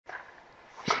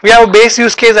We have a base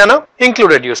use case and a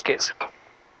included use case.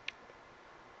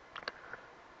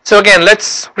 So again,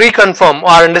 let's reconfirm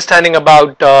our understanding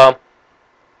about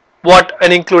what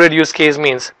an included use case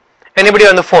means. Anybody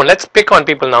on the phone? Let's pick on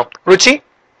people now. Ruchi?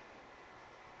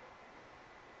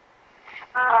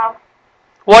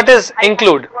 What is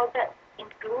include?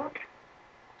 Include?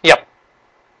 Yep.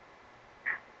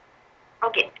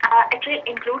 Okay. Actually,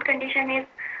 include condition is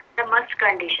the must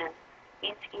condition.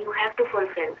 Means you have to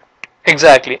fulfill.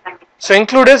 Exactly. So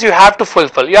include is you have to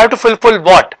fulfill. You have to fulfill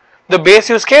what? The base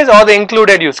use case or the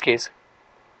included use case?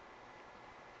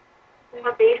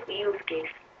 The base use case.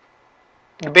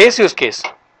 The base use case.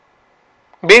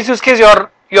 Base use case,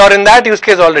 you're in that use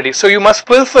case already. So you must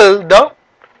fulfill the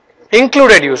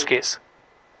included use case.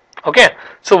 Okay.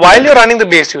 So while you're running the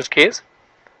base use case,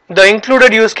 the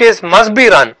included use case must be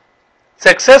run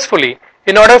successfully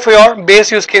in order for your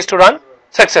base use case to run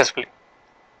successfully.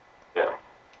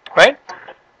 Right?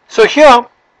 So here,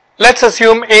 let's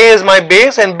assume A is my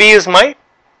base and B is my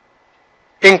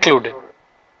included.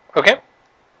 Okay?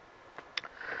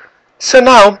 So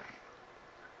now,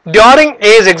 during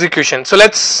A's execution, so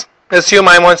let's assume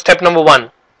I'm on step number 1,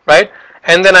 right?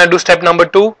 And then I do step number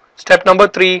 2, step number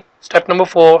 3, step number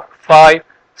 4, 5,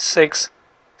 6,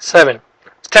 7.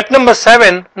 Step number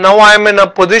 7, now I'm in a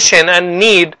position and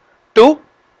need to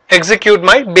execute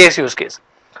my base use case.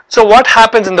 So what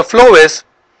happens in the flow is,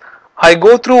 I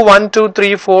go through 1, 2,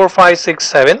 3, 4, 5, 6,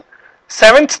 7.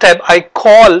 7th step, I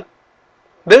call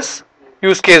this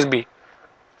use case B.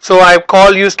 So I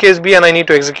call use case B and I need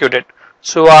to execute it.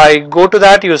 So I go to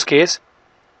that use case,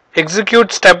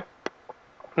 execute step,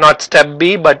 not step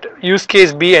B, but use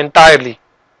case B entirely.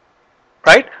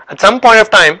 Right? At some point of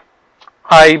time,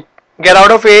 I get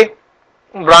out of A,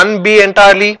 run B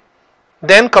entirely,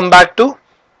 then come back to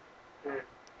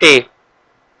A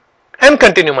and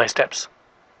continue my steps.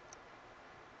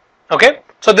 Okay?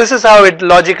 So this is how it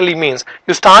logically means.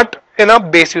 You start in a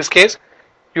base use case,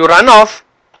 you run off,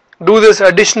 do this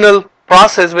additional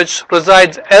process which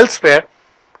resides elsewhere,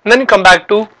 and then you come back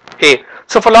to A.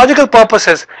 So for logical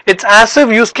purposes, it's as if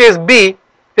use case B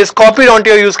is copied onto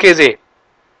your use case A.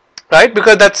 Right?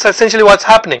 Because that's essentially what's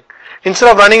happening.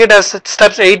 Instead of running it as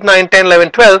steps 8, 9, 10,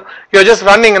 11, 12, you're just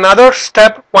running another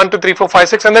step 1, 2, 3, 4, 5,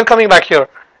 6 and then coming back here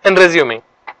and resuming.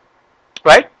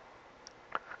 Right?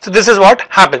 So this is what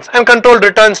happens. And control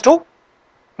returns to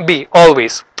B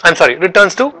always.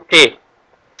 Returns to A.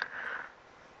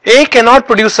 A cannot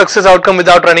produce success outcome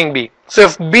without running B. So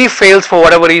if B fails for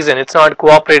whatever reason, it's not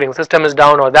cooperating, system is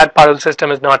down or that part of the system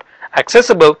is not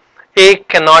accessible, A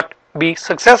cannot be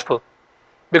successful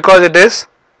because it is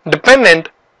dependent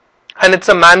and it's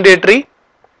a mandatory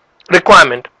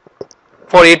requirement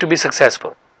for A to be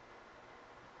successful.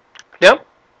 Yeah?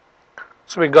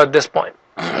 So we got this point.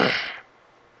 And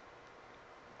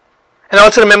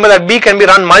also remember that B can be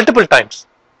run multiple times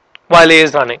while A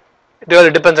is running. It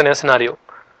really depends on your scenario.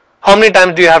 How many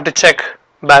times do you have to check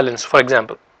balance, for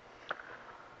example?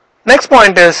 Next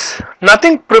point is,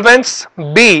 nothing prevents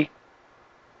B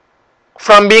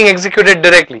from being executed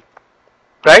directly.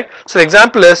 Right? So the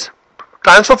example is,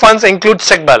 transfer funds includes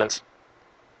check balance.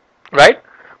 Right?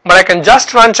 But I can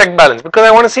just run check balance because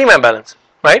I want to see my balance.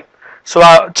 Right? So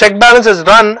our check balance is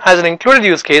run as an included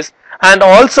use case and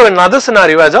also in another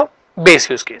scenario as a base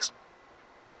use case.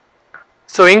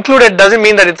 So included doesn't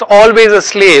mean that it's always a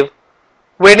slave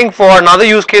waiting for another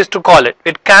use case to call it.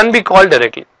 It can be called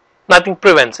directly. Nothing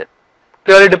prevents it.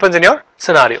 It really depends on your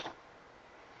scenario. Does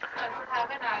it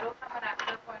have an arrow from an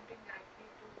actor pointing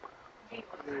directly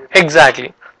to B?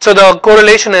 Exactly. So the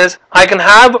correlation is I can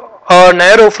have an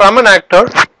arrow from an actor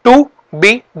to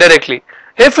B directly.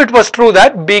 If it was true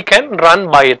that B can run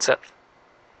by itself.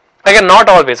 Again, not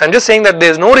always. I'm just saying that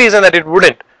there is no reason that it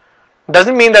wouldn't.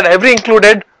 Doesn't mean that every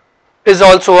included is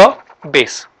also a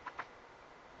base.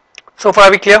 So far,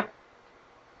 are we clear?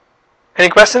 Any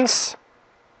questions?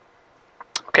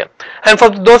 Okay. And for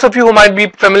those of you who might be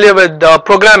familiar with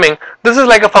programming, this is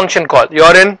like a function call.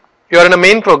 You're in a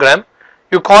main program.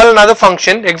 You call another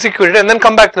function, execute it, and then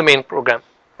come back to the main program.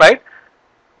 Right?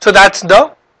 So that's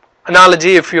the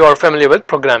analogy if you are familiar with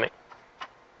programming.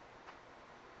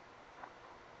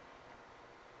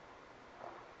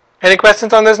 Any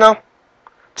questions on this now?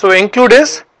 So include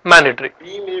is mandatory.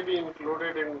 B may be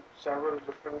included in several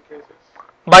different cases.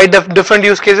 By different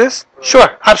use cases?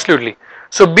 Sure, absolutely.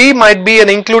 So B might be an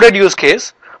included use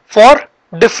case for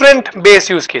different base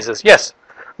use cases. Yes.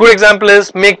 Good example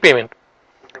is make payment.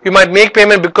 You might make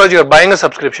payment because you're buying a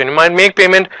subscription. You might make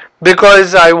payment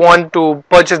because I want to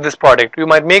purchase this product. You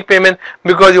might make payment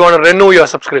because you want to renew your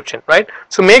subscription, right?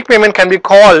 So make payment can be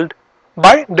called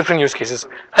by different use cases,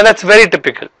 and that's very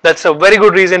typical. That's a very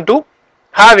good reason to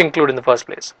have include in the first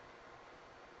place.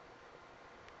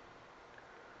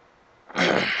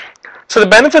 So the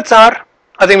benefits are,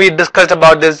 I think we discussed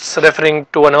about this referring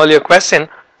to an earlier question,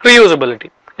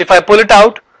 reusability. If I pull it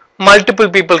out, multiple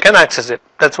people can access it.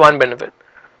 That's one benefit.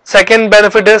 Second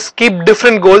benefit is keep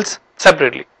different goals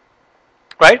separately,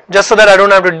 right? Just so that I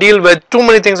don't have to deal with too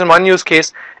many things in one use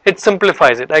case, it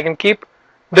simplifies it. I can keep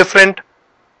different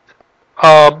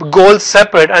goals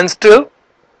separate and still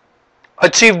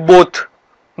achieve both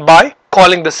by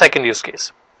calling the second use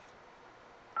case.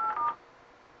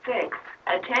 6.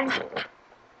 Attention.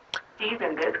 These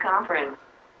in this conference.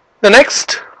 The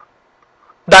next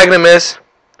diagram is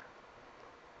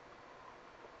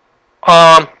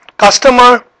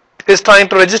customer is trying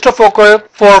to register for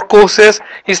courses,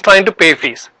 he's trying to pay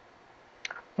fees.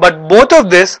 But both of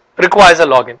this requires a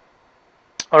login.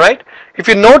 Alright, if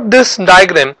you note this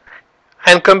diagram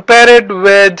and compare it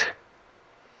with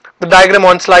the diagram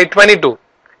on slide 22,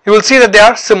 you will see that they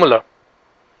are similar,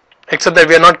 except that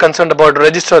we are not concerned about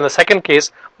register in the second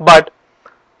case, but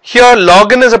here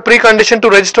login is a precondition to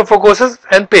register for courses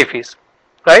and pay fees,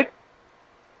 right?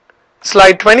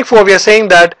 Slide 24 we are saying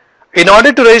that in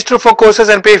order to register for courses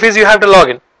and pay fees you have to log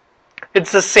in.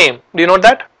 It's the same. Do you know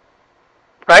that?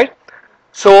 Right?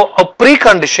 So a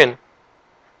precondition,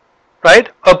 right?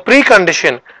 A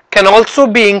precondition can also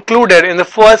be included in the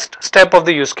first step of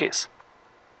the use case.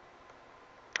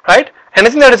 Right?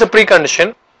 Anything that is a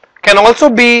precondition can also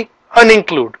be an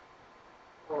include.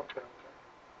 Okay.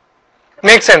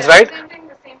 Makes sense, right? Representing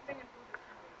the same thing in two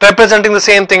different ways. Representing the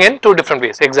same thing in two different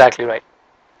ways. Exactly right.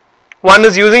 One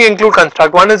is using include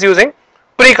construct, one is using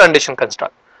precondition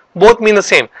construct. Both mean the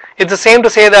same. It's the same to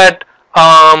say that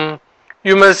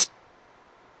you must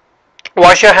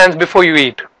wash your hands before you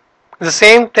eat. The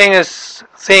same thing as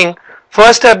saying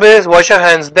first step is wash your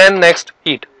hands, then next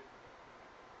eat.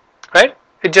 Right?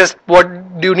 It just,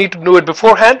 what do you need to do it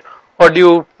beforehand, or do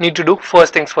you need to do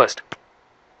first things first?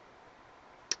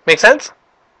 Make sense?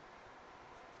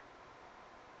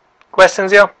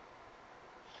 Questions here?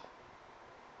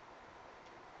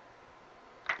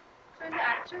 So in the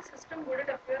actual system, would it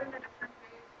appear in a different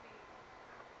way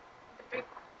if we depict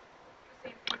the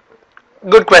same thing?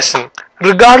 Good question.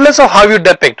 Regardless of how you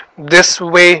depict, this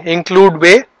way, include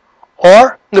way,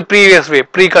 or the previous way,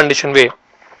 precondition way,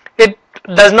 it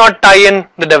does not tie in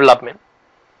the development.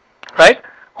 Right?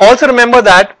 Also remember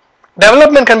that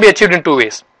development can be achieved in two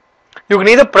ways. You can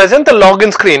either present the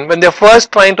login screen when they're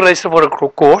first trying to register for a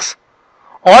course,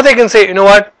 or they can say, you know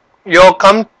what, you're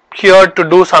come here to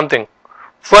do something.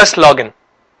 First login.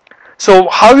 So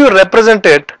how you represent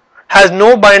it has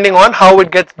no binding on how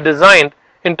it gets designed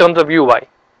in terms of UI.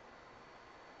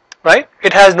 Right?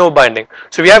 It has no binding.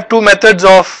 So we have two methods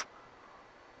of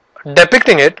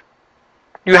depicting it.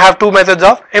 You have two methods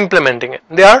of implementing it.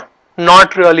 They are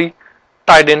not really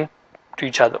tied in to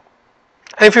each other.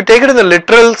 And if you take it in the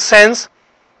literal sense,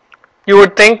 you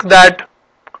would think that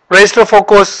register for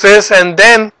courses and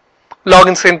then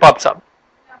login screen pops up.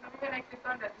 Yeah, maybe when I click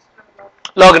on register,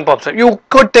 Login pops up. You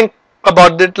could think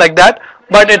about it like that,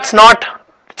 but it's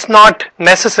not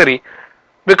necessary,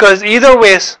 because either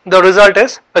ways the result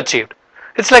is achieved.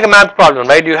 It's like a math problem,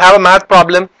 right? You have a math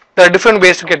problem, there are different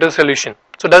ways to get to a solution.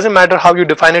 So it doesn't matter how you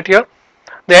define it here.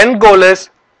 The end goal is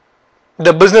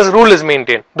the business rule is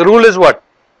maintained. The rule is what?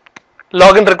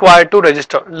 Login required to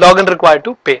register, login required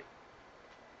to pay.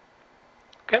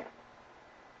 Okay.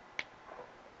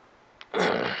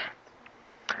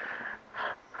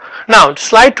 Now,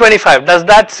 slide 25, does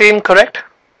that seem correct?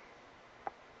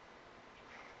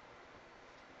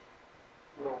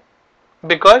 No.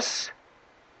 Because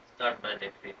It's not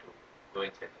mandatory to go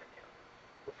inside the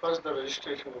account. First, the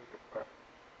registration is required.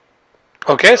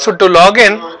 okay, so to log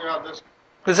in, Yeah,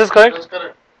 this is correct? that's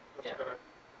correct. That's Yeah. correct.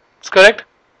 It's correct?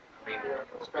 I mean, Yeah,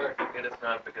 that's correct. it is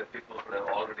not because people could have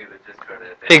already registered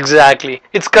it. Exactly.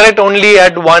 It's correct only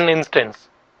at one instance.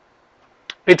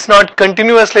 It's not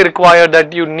continuously required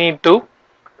that you need to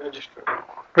Register.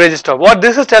 register. What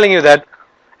this is telling you that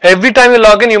every time you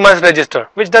log in you must register,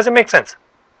 which doesn't make sense.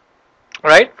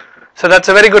 Right? So that's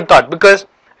a very good thought, because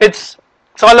it's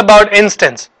all about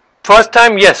instance. First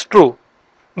time, yes, true.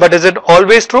 But is it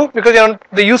always true? Because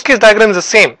the use case diagram is the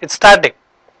same. It's static.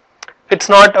 It's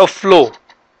not a flow.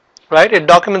 Right? It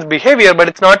documents behavior, but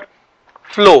it's not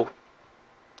flow.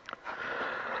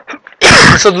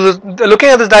 So looking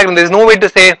at this diagram, there is no way to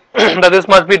say that this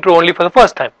must be true only for the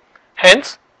first time.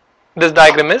 Hence, this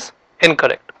diagram is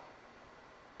incorrect.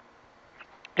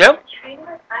 Yeah?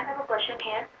 Srinivas, I have a question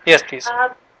here. Yes, please.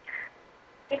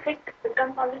 If it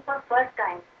becomes only for first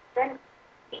time, then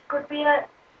it could be a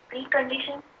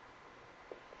precondition?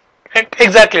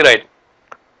 Exactly right.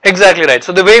 Exactly right.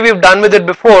 So the way we've done with it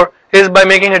before is by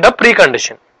making it a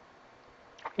precondition.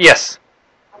 Yes,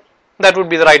 that would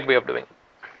be the right way of doing it.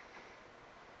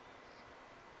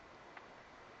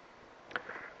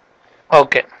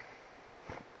 Okay.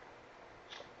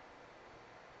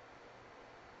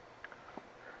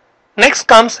 Next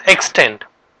comes extend.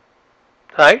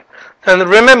 Right? And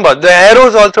remember, the arrow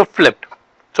is also flipped.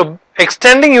 So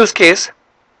extending use case,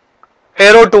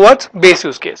 arrow towards base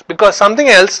use case, because something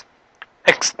else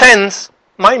extends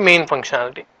my main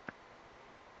functionality.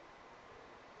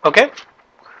 Okay?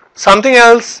 Something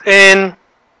else in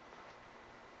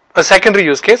a secondary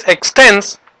use case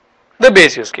extends the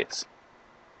base use case.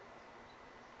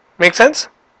 Make sense?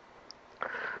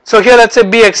 So here let's say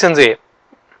B extends A.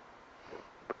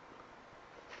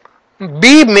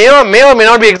 B may or may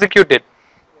not be executed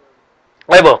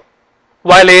ever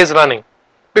while A is running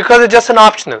because it's just an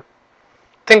optional.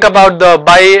 Think about the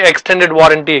buy extended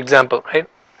warranty example, right?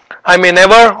 I may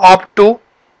never opt to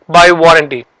buy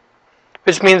warranty,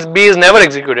 which means B is never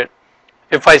executed.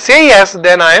 If I say yes,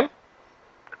 then I am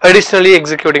additionally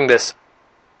executing this.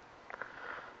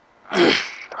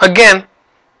 Again,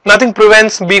 nothing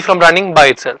prevents B from running by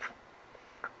itself.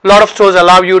 A lot of stores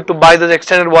allow you to buy this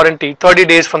extended warranty 30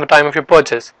 days from the time of your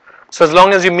purchase. So as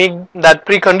long as you meet that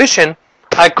precondition,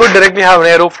 I could directly have an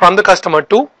arrow from the customer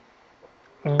to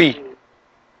B.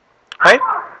 Right?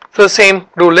 So the same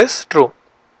rule is true.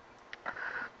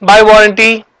 Buy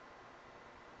warranty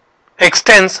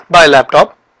extends by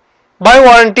laptop. Buy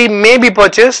warranty may be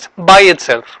purchased by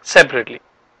itself separately.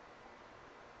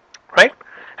 Right?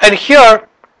 And here,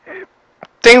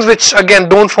 things which again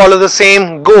don't follow the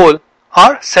same goal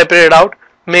are separated out,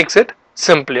 makes it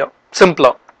simpler.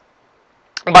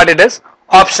 But it is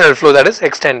optional flow that is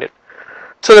extended.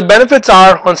 So the benefits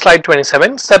are on slide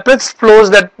 27. Separates flows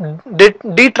that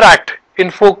detract in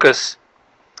focus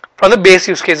from the base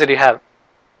use case that you have.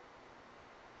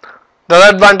 The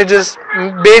other advantage is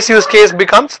base use case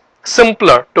becomes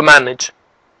simpler to manage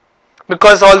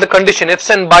because all the condition ifs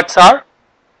and buts are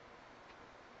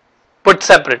put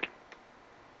separate.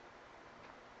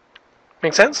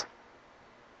 Make sense?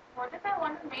 What if I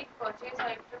want to make purchase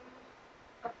item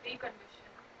a precondition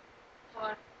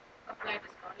for apply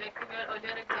discount? Like in your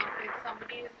earlier example, if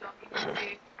somebody is logging to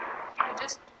say to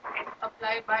just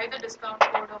apply by the discount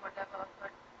code or whatever, but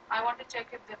I want to check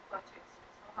if they've purchased.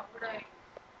 So how would I?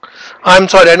 I'm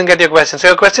sorry, I didn't get your question. So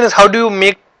your question is how do you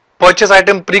make purchase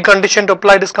item precondition to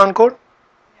apply discount code?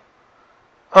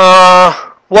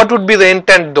 What would be the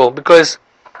intent though? Because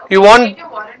you want. Take your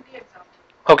warranty example.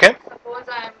 Okay. Suppose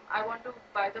I want to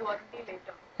buy the warranty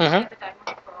later Mhm. at the time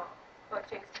of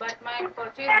purchase, but my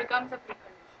purchase becomes a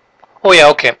precondition. Oh yeah.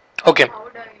 Okay. Okay. How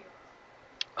would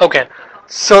I? Okay.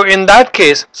 So in that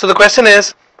case, so the question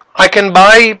is, I can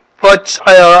buy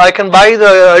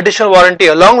the additional warranty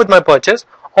along with my purchase,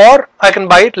 or I can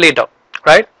buy it later,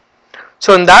 right?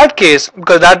 So in that case,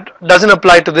 because that doesn't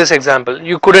apply to this example,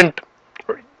 you couldn't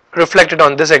reflect it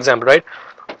on this example, right?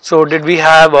 So did we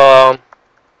have?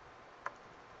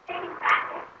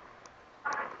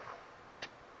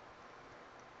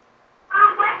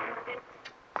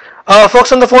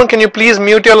 Folks on the phone, can you please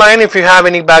mute your line if you have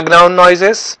any background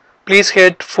noises? Please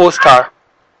hit 4*.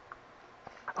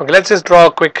 Okay, let's just draw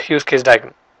a quick use case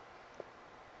diagram.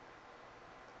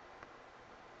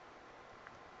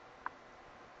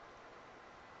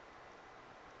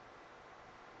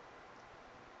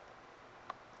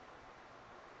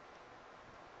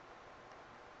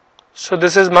 So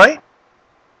this is my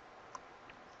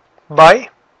buy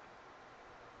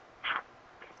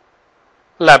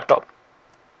laptop.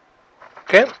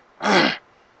 Okay,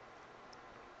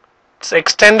 it's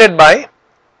extended by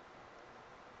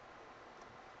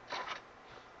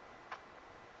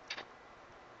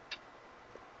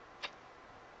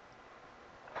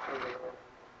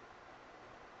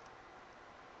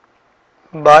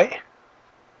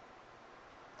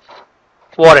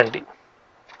warranty,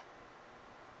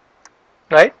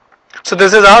 right? So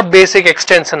this is our basic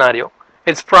extend scenario.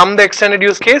 It's from the extended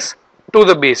use case to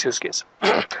the base use case.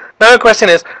 Now the question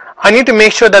is, I need to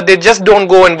make sure that they just don't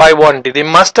go and buy warranty. They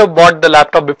must have bought the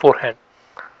laptop beforehand.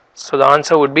 So the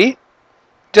answer would be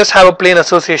just have a plain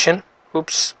association.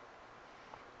 Oops.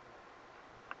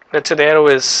 Let's say the arrow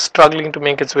is struggling to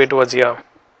make its way towards here.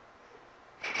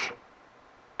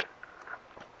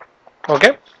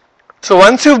 Okay. So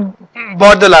once you've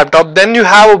bought the laptop, then you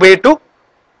have a way to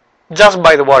just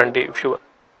buy the warranty, if you will.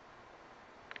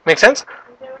 Make sense?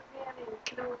 There would be an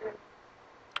included.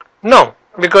 No,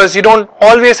 because you don't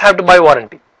always have to buy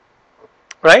warranty.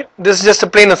 Right? This is just a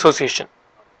plain association.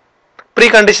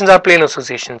 preconditions are plain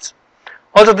associations.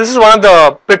 Also, this is one of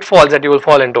the pitfalls that you will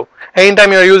fall into.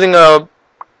 Anytime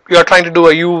you're trying to do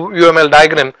a UML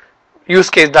diagram, use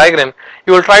case diagram,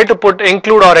 you will try to put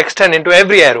include or extend into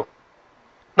every arrow.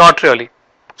 Not really.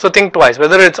 So think twice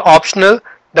whether it's optional.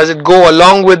 Does it go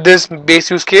along with this base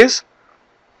use case?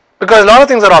 Because a lot of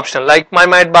things are optional. Like I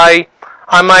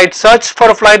might search for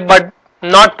a flight but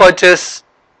not purchase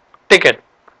ticket.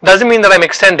 Doesn't mean that I'm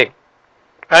extending.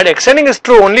 Right? Extending is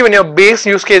true only when your base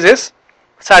use case is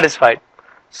satisfied.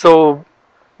 So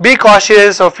be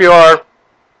cautious of your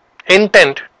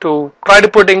intent to try to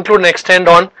put include and extend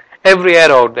on every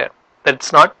arrow out there.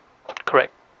 That's not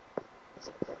correct.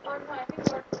 Or no, I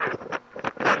think what says,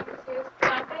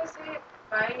 can't I say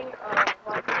by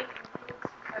warranty includes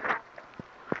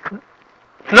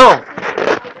No,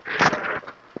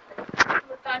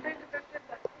 can't I detect it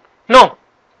that way? no.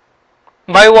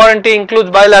 Buy warranty includes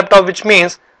buy laptop, which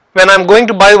means when I'm going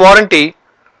to buy warranty,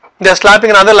 they're slapping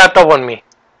another laptop on me.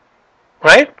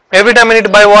 Right? Every time I need to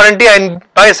buy warranty, I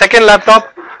buy a second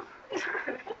laptop.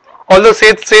 Although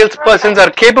salespersons are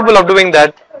capable of doing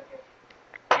that,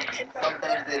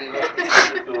 Sometimes they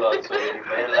reverse it too also. You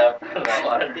buy a laptop,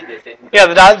 warranty they send you. yeah,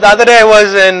 the other day I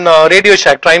was in Radio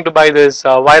Shack trying to buy this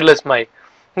wireless mic.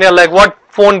 And they're like, "What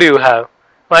phone do you have?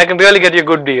 I can really get you a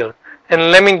good deal."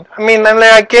 And I'm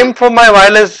like, I came for my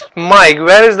wireless mic.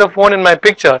 Where is the phone in my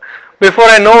picture? Before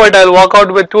I know it, I'll walk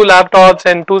out with 2 laptops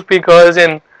and 2 speakers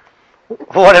and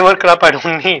whatever crap I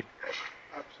don't need.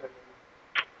 Upselling.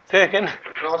 Say again.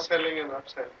 Cross-selling and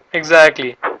upselling.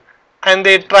 Exactly. And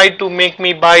they tried to make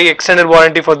me buy extended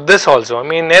warranty for this also. I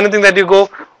mean, anything that you go,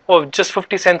 oh, just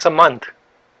 50 cents a month.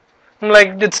 I'm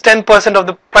like, it's 10% of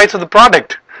the price of the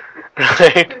product.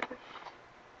 Right?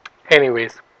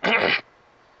 Anyways.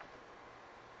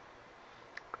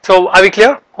 So, are we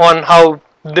clear on how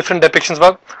different depictions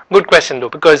work? Good question though,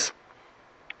 because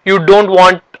you don't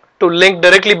want to link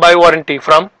directly buy warranty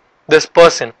from this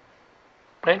person.